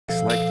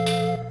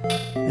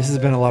This has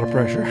been a lot of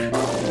pressure.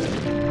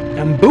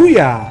 And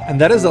booyah!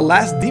 And that is the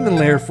last demon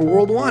lair for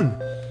World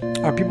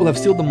 1. Our people have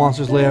sealed the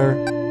monster's lair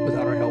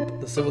without our help.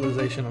 The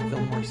civilization of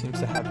Fillmore seems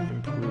to have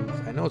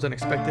improved. I know it's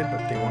unexpected,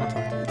 but they want to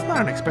talk to you. It's not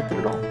unexpected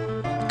at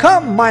all.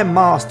 Come, my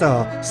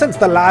master. Since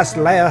the last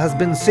lair has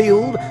been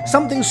sealed,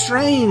 something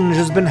strange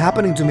has been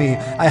happening to me.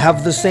 I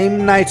have the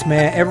same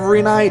nightmare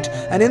every night,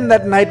 and in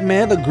that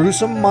nightmare, the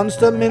gruesome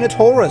monster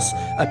Minotaurus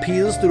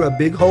appears through a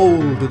big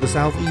hole to the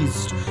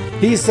southeast.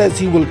 He says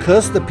he will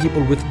curse the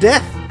people with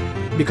death.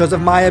 Because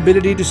of my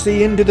ability to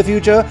see into the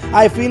future,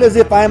 I feel as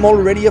if I am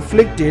already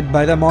afflicted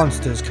by the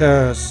monster's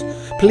curse.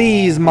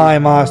 Please, my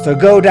master,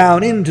 go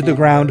down into the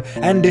ground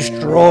and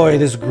destroy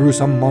this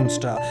gruesome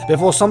monster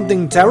before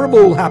something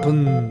terrible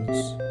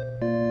happens.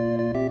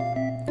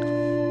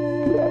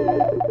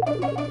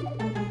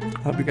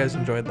 I hope you guys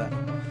enjoyed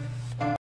that.